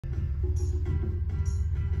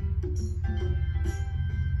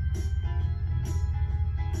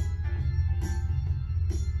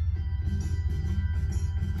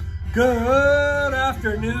Good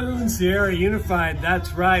afternoon, Sierra Unified.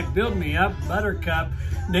 That's right, Build Me Up, Buttercup.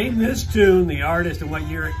 Name this tune, the artist, and what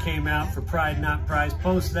year it came out for Pride Not Prize.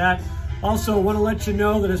 Post that. Also, want to let you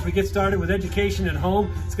know that as we get started with education at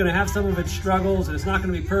home, it's going to have some of its struggles, and it's not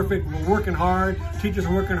going to be perfect. We're working hard. Teachers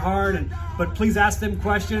are working hard, but please ask them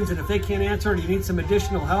questions, and if they can't answer and you need some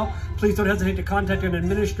additional help, please don't hesitate to contact an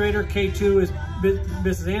administrator. K2 is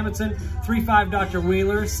Mrs. Amundsen, 35 Dr.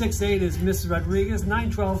 Wheeler, 68 is Mrs. Rodriguez,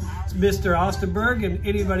 912 is Mr. Osterberg, and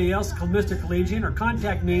anybody else called Mr. Collegian, or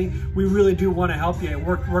contact me. We really do want to help you and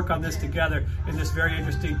work on this together in this very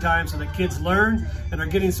interesting time so that kids learn and are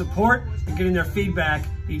getting support and getting their feedback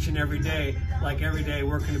each and every day. Like every day,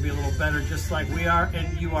 working to be a little better, just like we are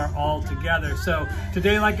and you are all together. So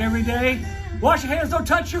today, like every day, wash your hands, don't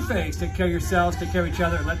touch your face. Take care of yourselves, take care of each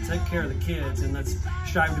other, and let's take care of the kids, and let's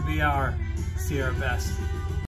strive to be our Sierra best.